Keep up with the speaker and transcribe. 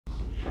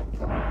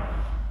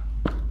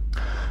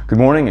Good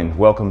morning and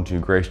welcome to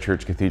Grace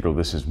Church Cathedral.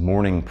 This is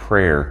morning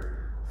prayer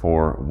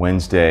for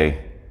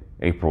Wednesday,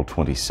 April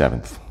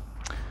 27th.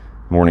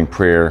 Morning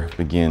prayer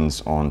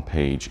begins on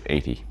page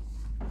 80.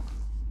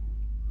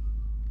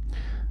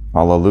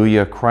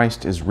 Alleluia,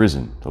 Christ is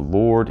risen. The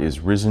Lord is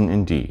risen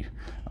indeed.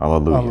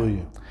 Alleluia.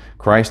 Alleluia.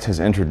 Christ has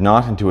entered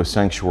not into a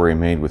sanctuary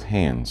made with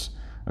hands,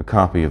 a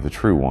copy of the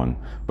true one,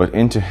 but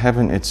into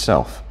heaven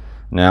itself,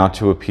 now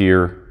to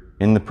appear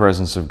in the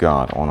presence of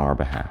God on our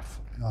behalf.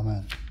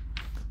 Amen.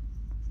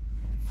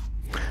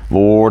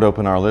 Lord,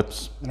 open our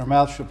lips, and our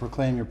mouth shall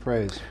proclaim your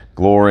praise.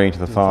 Glory to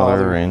the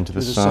Father, and to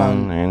the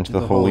Son, and to the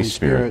Holy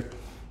Spirit,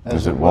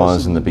 as it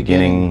was in the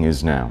beginning,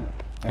 is now,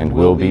 and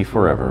will be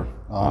forever.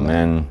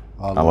 Amen.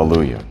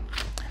 Alleluia.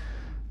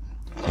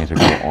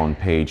 Canticle on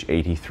page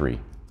 83.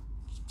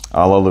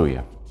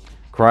 Alleluia.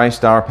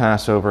 Christ our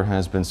Passover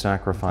has been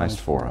sacrificed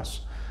for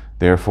us.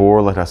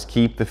 Therefore let us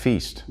keep the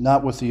feast.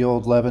 Not with the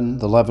old leaven,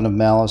 the leaven of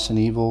malice and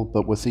evil,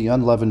 but with the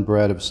unleavened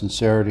bread of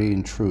sincerity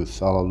and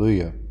truth.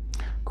 Alleluia.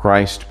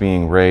 Christ,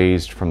 being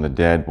raised from the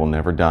dead, will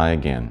never die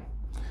again.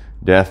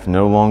 Death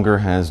no longer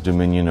has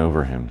dominion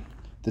over him.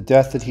 The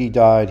death that he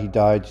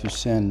died to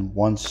sin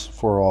once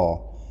for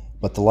all.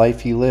 But the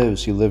life he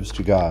lives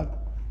to God.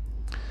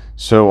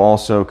 So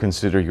also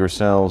consider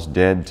yourselves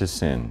dead to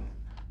sin,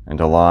 and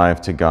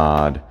alive to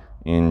God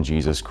in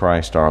Jesus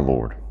Christ our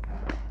Lord.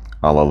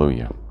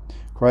 Alleluia.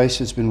 Christ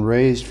has been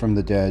raised from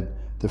the dead,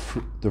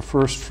 the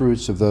first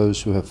fruits of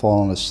those who have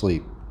fallen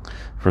asleep.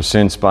 For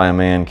since by a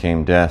man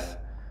came death,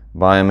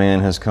 by a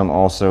man has come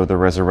also the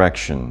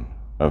resurrection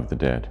of the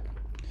dead.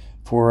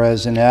 For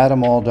as in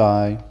Adam all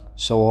die,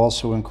 so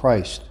also in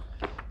Christ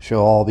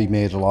shall all be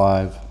made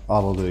alive.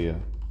 Alleluia.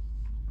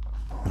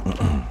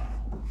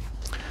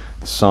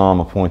 The psalm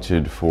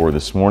appointed for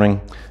this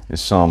morning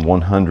is Psalm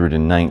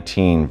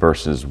 119,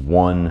 verses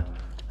 1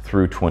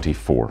 through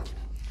 24.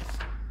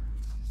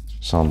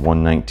 Psalm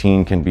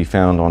 119 can be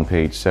found on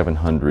page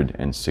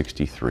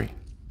 763.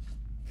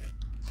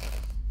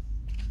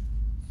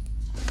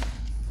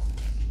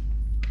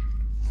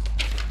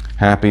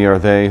 Happy are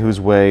they whose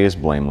way is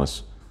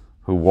blameless,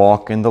 who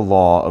walk in the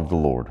law of the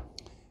Lord.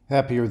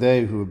 Happy are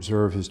they who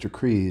observe his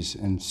decrees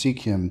and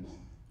seek him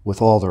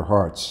with all their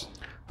hearts.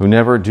 Who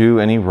never do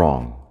any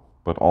wrong,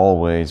 but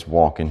always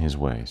walk in his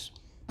ways.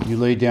 You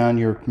lay down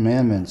your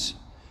commandments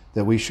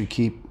that we should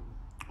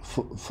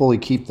fully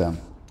keep them.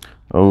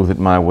 Oh, that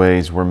my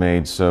ways were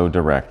made so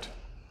direct,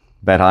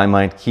 that I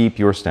might keep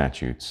your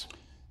statutes.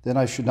 Then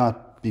I should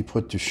not be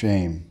put to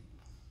shame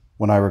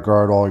when I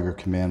regard all your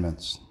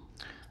commandments.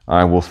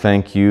 I will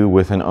thank you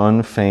with an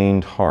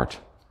unfeigned heart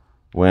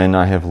when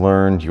I have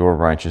learned your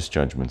righteous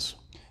judgments.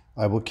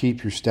 I will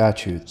keep your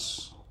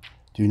statutes.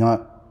 Do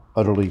not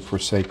utterly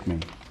forsake me.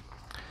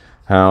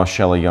 How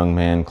shall a young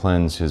man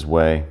cleanse his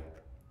way?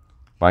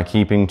 By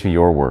keeping to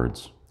your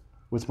words.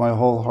 With my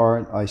whole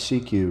heart I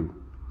seek you.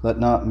 Let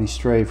not me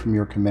stray from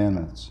your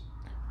commandments.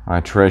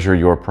 I treasure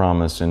your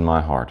promise in my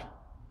heart,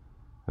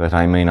 that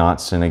I may not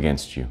sin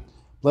against you.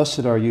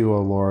 Blessed are you, O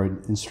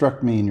Lord.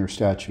 Instruct me in your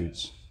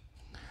statutes.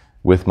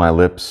 With my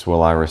lips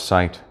will I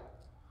recite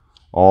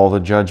all the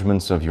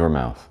judgments of your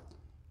mouth.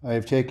 I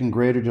have taken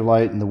greater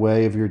delight in the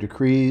way of your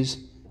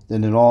decrees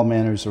than in all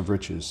manners of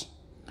riches.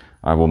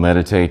 I will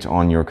meditate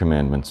on your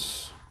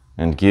commandments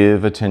and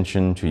give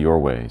attention to your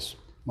ways.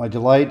 My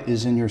delight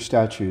is in your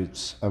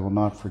statutes. I will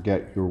not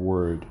forget your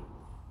word.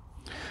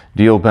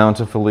 Deal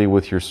bountifully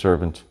with your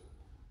servant,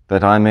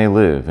 that I may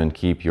live and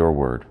keep your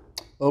word.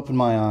 Open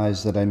my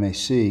eyes that I may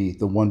see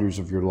the wonders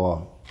of your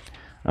law.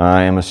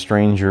 I am a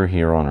stranger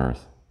here on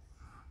earth.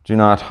 Do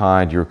not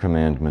hide your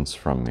commandments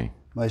from me.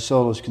 My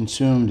soul is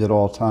consumed at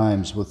all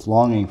times with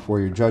longing for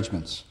your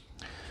judgments.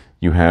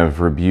 You have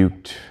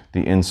rebuked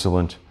the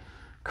insolent.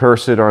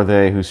 Cursed are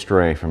they who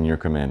stray from your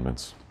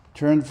commandments.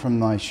 Turn from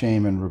my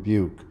shame and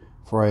rebuke,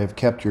 for I have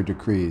kept your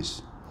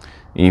decrees.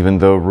 Even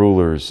though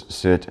rulers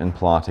sit and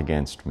plot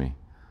against me,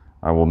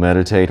 I will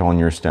meditate on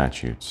your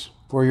statutes.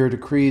 For your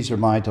decrees are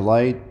my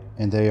delight,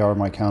 and they are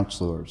my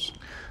counselors.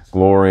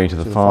 Glory to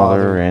the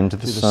Father, and to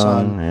the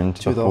Son, and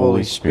to the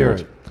Holy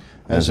Spirit,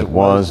 as it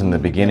was in the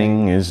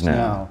beginning, is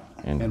now,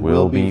 and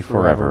will be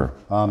forever.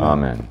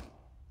 Amen.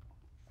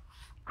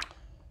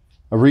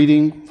 A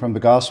reading from the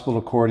Gospel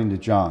according to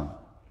John.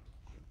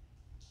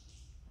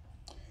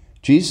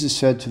 Jesus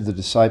said to the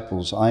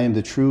disciples, I am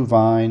the true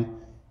vine,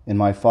 and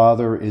my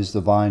Father is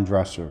the vine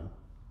dresser.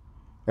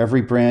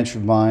 Every branch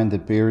of mine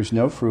that bears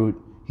no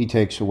fruit, he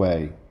takes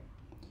away,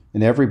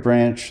 and every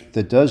branch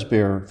that does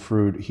bear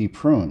fruit, he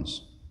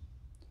prunes,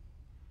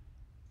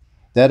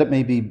 that it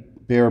may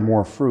bear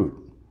more fruit.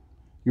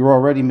 You are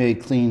already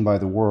made clean by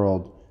the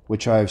word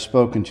which I have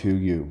spoken to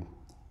you.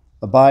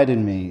 Abide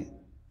in me,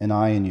 and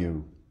I in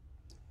you.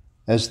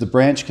 As the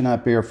branch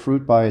cannot bear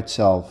fruit by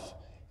itself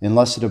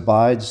unless it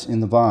abides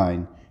in the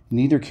vine,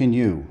 neither can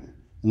you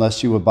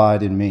unless you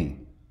abide in me.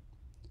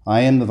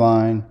 I am the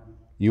vine,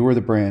 you are the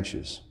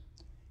branches.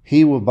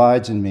 He who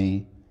abides in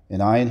me,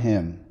 and I in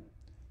him,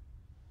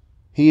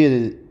 he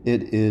it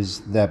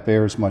is that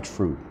bears much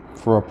fruit.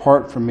 For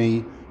apart from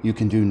me, you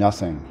can do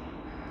nothing.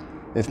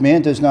 If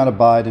man does not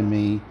abide in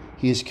me,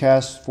 he is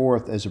cast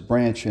forth as a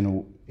branch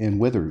and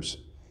withers,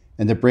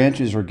 and the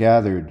branches are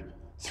gathered,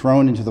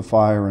 thrown into the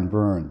fire and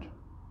burned.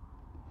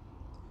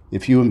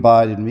 If you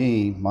abide in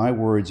me, my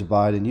words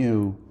abide in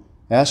you,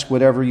 ask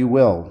whatever you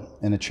will,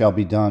 and it shall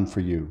be done for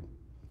you.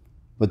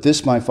 But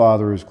this my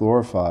Father is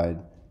glorified,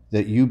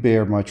 that you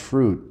bear much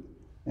fruit,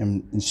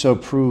 and so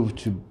prove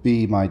to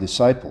be my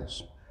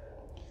disciples.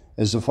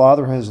 As the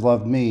Father has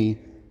loved me,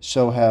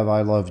 so have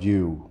I loved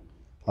you.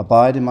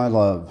 Abide in my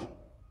love.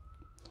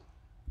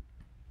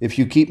 If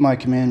you keep my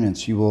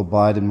commandments, you will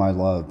abide in my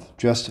love,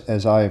 just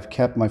as I have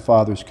kept my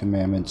Father's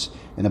commandments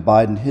and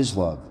abide in his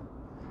love.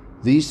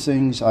 These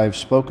things I have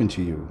spoken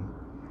to you,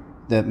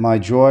 that my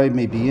joy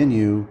may be in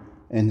you,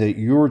 and that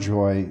your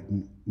joy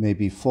may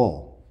be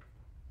full.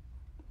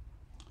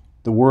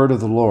 The word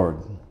of the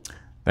Lord.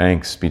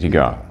 Thanks be to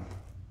God.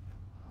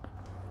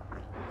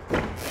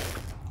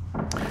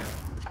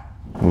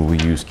 We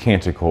will use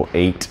Canticle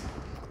 8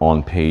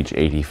 on page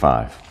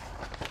 85.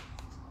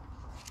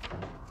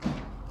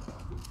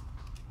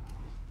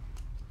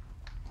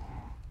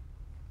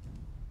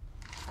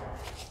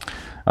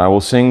 I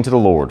will sing to the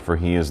Lord, for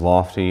he is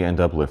lofty and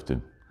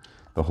uplifted.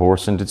 The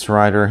horse and its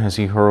rider has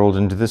he hurled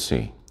into the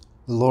sea.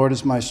 The Lord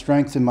is my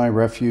strength and my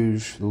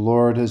refuge. The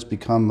Lord has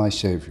become my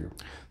Savior.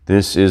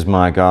 This is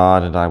my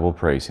God, and I will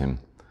praise him,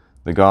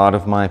 the God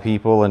of my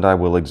people, and I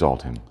will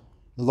exalt him.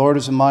 The Lord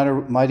is a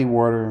mighty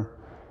warrior.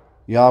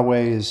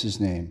 Yahweh is his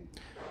name.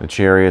 The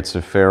chariots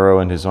of Pharaoh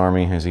and his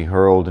army has he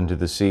hurled into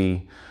the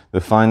sea.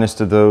 The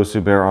finest of those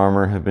who bear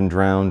armor have been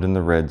drowned in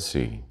the Red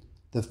Sea.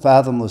 The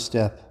fathomless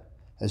depth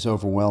has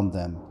overwhelmed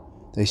them.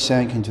 They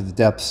sank into the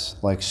depths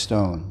like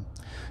stone.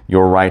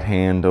 Your right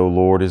hand, O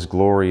Lord, is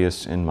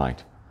glorious in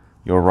might.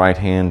 Your right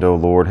hand, O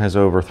Lord, has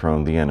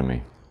overthrown the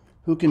enemy.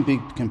 Who can be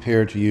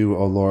compared to you,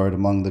 O Lord,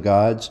 among the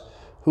gods?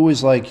 Who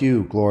is like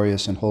you,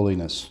 glorious in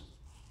holiness,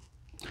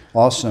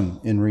 awesome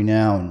in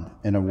renown,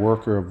 and a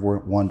worker of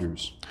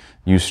wonders?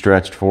 You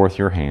stretched forth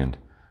your hand.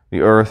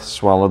 The earth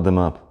swallowed them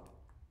up.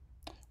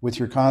 With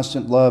your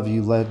constant love,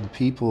 you led the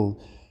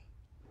people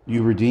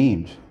you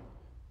redeemed.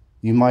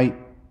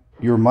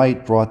 Your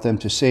might brought them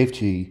to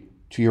safety,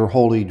 to your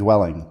holy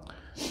dwelling.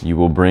 You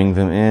will bring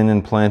them in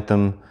and plant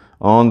them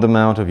on the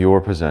mount of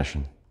your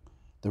possession.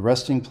 The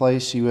resting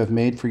place you have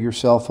made for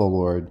yourself, O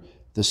Lord,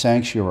 the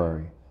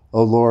sanctuary,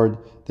 O Lord,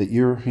 that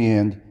your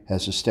hand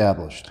has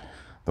established.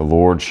 The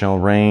Lord shall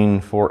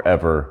reign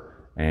forever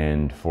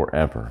and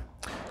forever.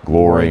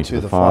 Glory to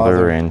the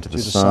Father, and to the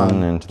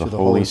Son, and to the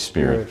Holy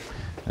Spirit,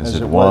 as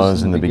it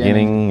was in the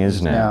beginning,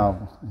 is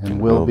now,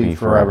 and will be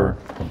forever.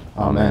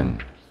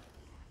 Amen.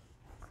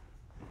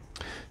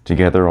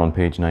 Together on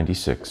page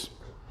 96.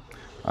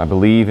 I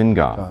believe in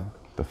God,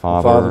 the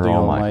Father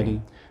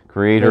Almighty,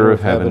 creator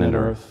of heaven and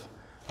earth.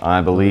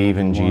 I believe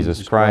in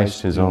Jesus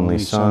Christ, his only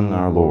Son,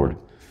 our Lord.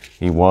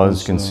 He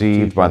was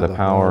conceived by the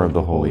power of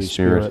the Holy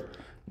Spirit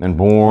and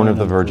born of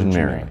the Virgin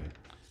Mary.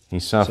 He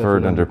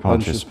suffered under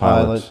Pontius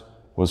Pilate,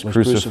 was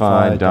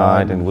crucified,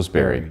 died, and was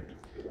buried.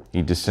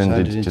 He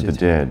descended to the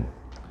dead.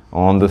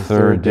 On the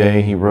third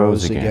day he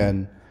rose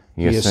again.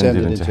 He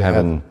ascended into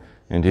heaven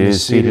and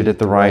is seated at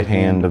the right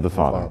hand of the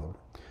Father.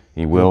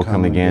 He will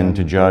come again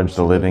to judge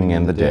the living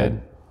and the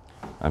dead.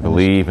 I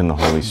believe in the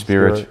Holy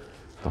Spirit,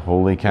 the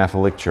Holy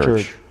Catholic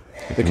Church,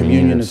 the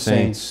communion of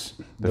saints,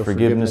 the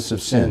forgiveness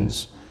of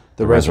sins,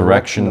 the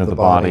resurrection of the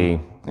body,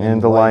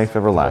 and the life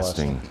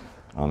everlasting.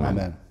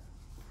 Amen.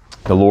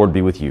 The Lord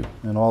be with you.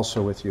 And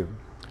also with you.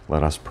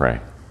 Let us pray.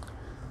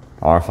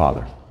 Our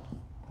Father,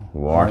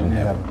 who art in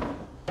heaven,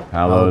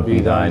 hallowed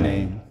be thy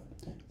name.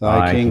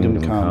 Thy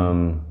kingdom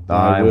come,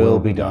 thy will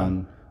be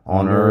done,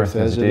 on earth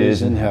as it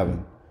is in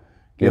heaven.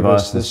 Give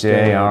us this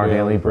day our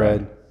daily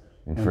bread,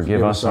 and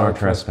forgive us our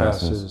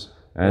trespasses,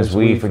 as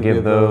we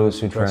forgive those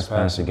who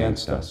trespass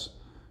against us.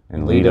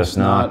 And lead us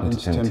not into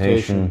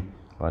temptation,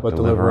 but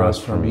deliver us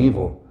from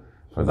evil.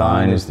 For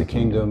thine is the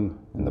kingdom,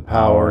 and the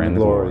power, and the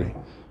glory,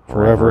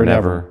 forever and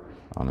ever.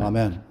 Amen.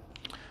 Amen.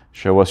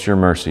 Show us your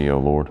mercy, O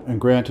Lord.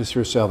 And grant us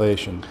your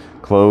salvation.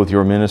 Clothe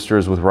your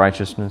ministers with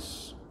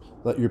righteousness.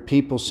 Let your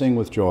people sing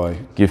with joy.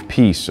 Give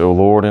peace, O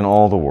Lord, in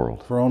all the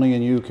world. For only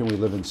in you can we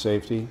live in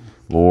safety.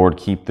 Lord,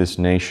 keep this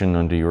nation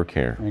under your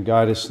care. And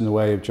guide us in the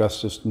way of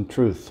justice and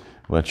truth.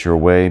 Let your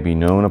way be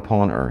known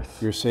upon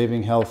earth. Your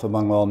saving health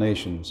among all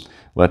nations.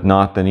 Let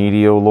not the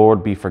needy, O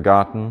Lord, be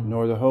forgotten.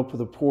 Nor the hope of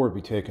the poor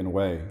be taken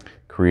away.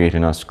 Create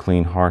in us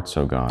clean hearts,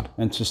 O God.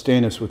 And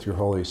sustain us with your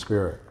Holy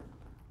Spirit.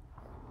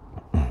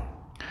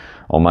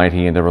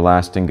 Almighty and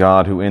everlasting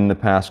God, who in the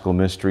Paschal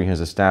mystery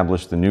has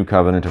established the new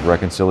covenant of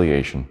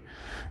reconciliation,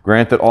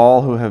 grant that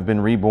all who have been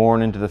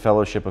reborn into the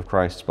fellowship of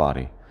Christ's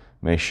body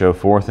may show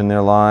forth in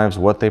their lives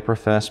what they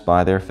profess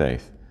by their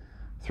faith.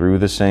 Through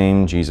the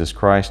same Jesus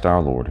Christ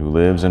our Lord, who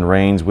lives and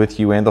reigns with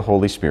you and the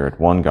Holy Spirit,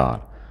 one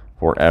God,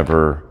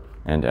 forever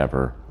and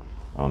ever.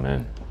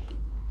 Amen.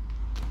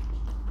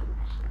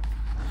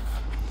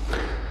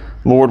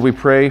 Lord, we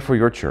pray for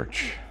your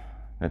church,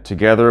 that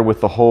together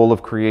with the whole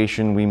of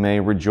creation we may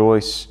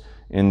rejoice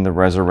in the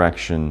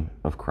resurrection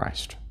of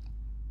Christ.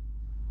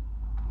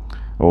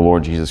 O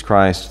Lord Jesus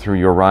Christ, through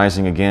your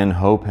rising again,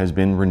 hope has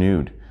been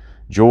renewed,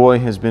 joy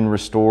has been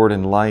restored,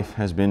 and life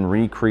has been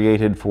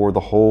recreated for the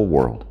whole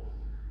world.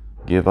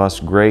 Give us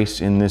grace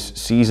in this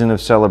season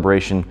of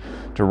celebration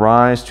to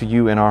rise to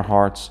you in our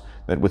hearts,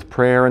 that with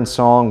prayer and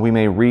song we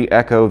may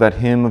re-echo that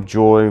hymn of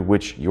joy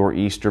which your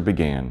Easter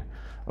began.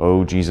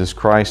 O Jesus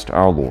Christ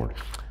our Lord.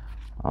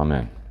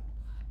 Amen.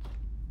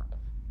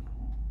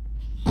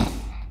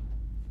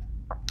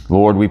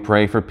 Lord, we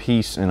pray for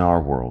peace in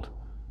our world,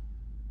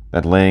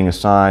 that laying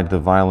aside the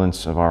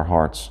violence of our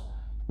hearts,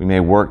 we may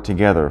work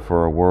together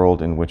for a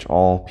world in which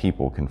all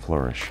people can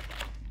flourish.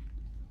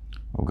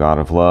 O God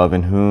of love,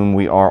 in whom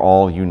we are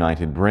all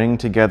united, bring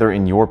together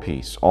in your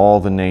peace all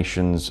the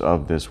nations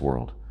of this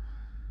world.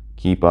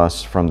 Keep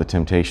us from the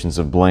temptations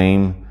of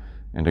blame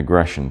and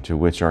aggression to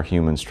which our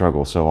human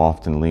struggle so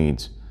often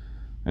leads,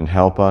 and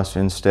help us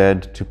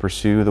instead to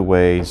pursue the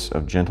ways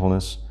of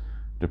gentleness,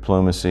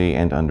 diplomacy,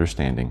 and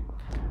understanding.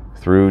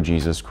 Through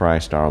Jesus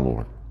Christ our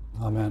Lord.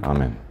 Amen.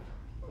 Amen.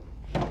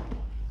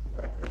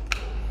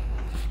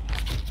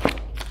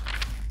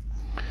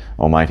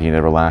 Almighty and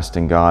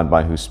everlasting God,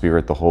 by whose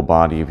Spirit the whole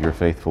body of your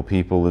faithful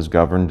people is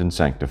governed and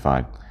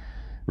sanctified,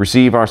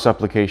 receive our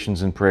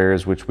supplications and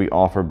prayers which we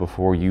offer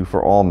before you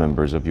for all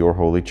members of your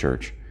holy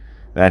church,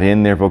 that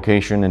in their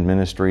vocation and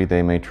ministry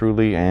they may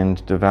truly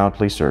and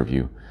devoutly serve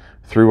you,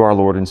 through our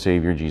Lord and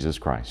Savior Jesus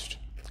Christ.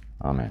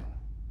 Amen.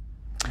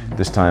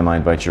 This time I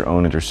invite your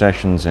own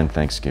intercessions and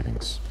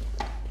thanksgivings.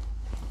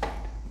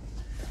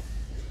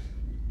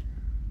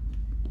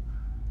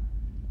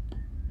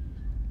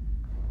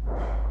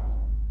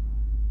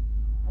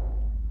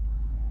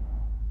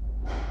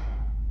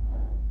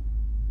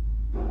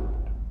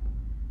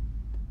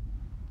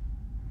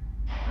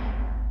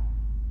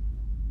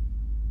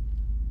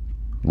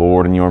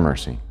 Lord, in your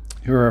mercy,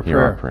 Hear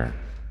our prayer.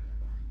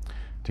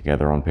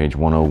 Together on page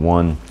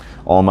 101,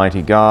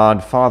 Almighty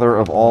God, Father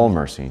of all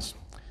mercies,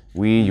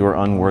 we, your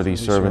unworthy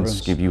servants,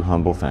 give you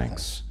humble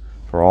thanks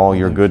for all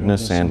your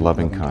goodness and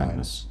loving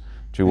kindness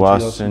to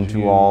us and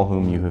to all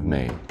whom you have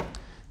made.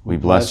 We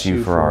bless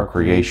you for our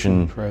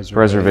creation,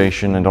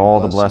 preservation, and all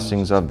the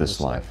blessings of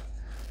this life,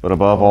 but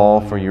above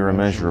all for your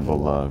immeasurable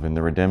love in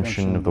the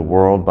redemption of the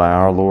world by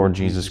our Lord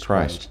Jesus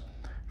Christ,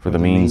 for the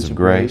means of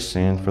grace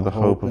and for the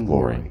hope of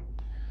glory.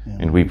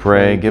 And we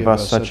pray, give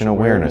us such an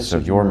awareness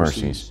of your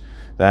mercies,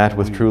 that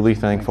with truly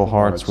thankful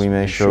hearts we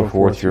may show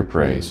forth your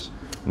praise,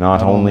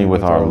 not only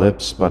with our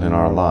lips but in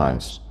our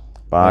lives,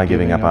 by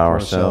giving up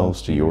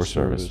ourselves to your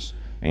service,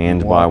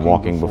 and by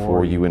walking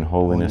before you in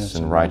holiness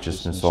and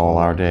righteousness all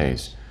our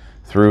days.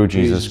 Through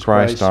Jesus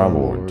Christ our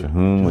Lord, to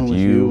whom with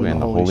you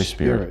and the Holy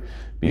Spirit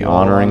be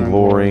honor and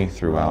glory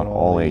throughout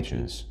all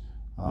ages.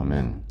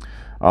 Amen.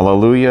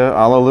 Alleluia,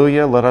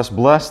 alleluia, let us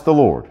bless the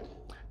Lord.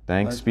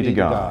 Thanks be to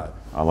God.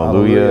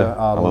 Alleluia,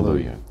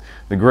 alleluia.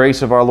 The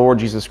grace of our Lord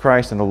Jesus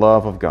Christ and the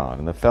love of God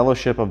and the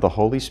fellowship of the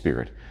Holy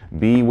Spirit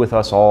be with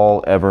us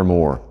all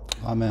evermore.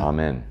 Amen.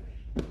 Amen.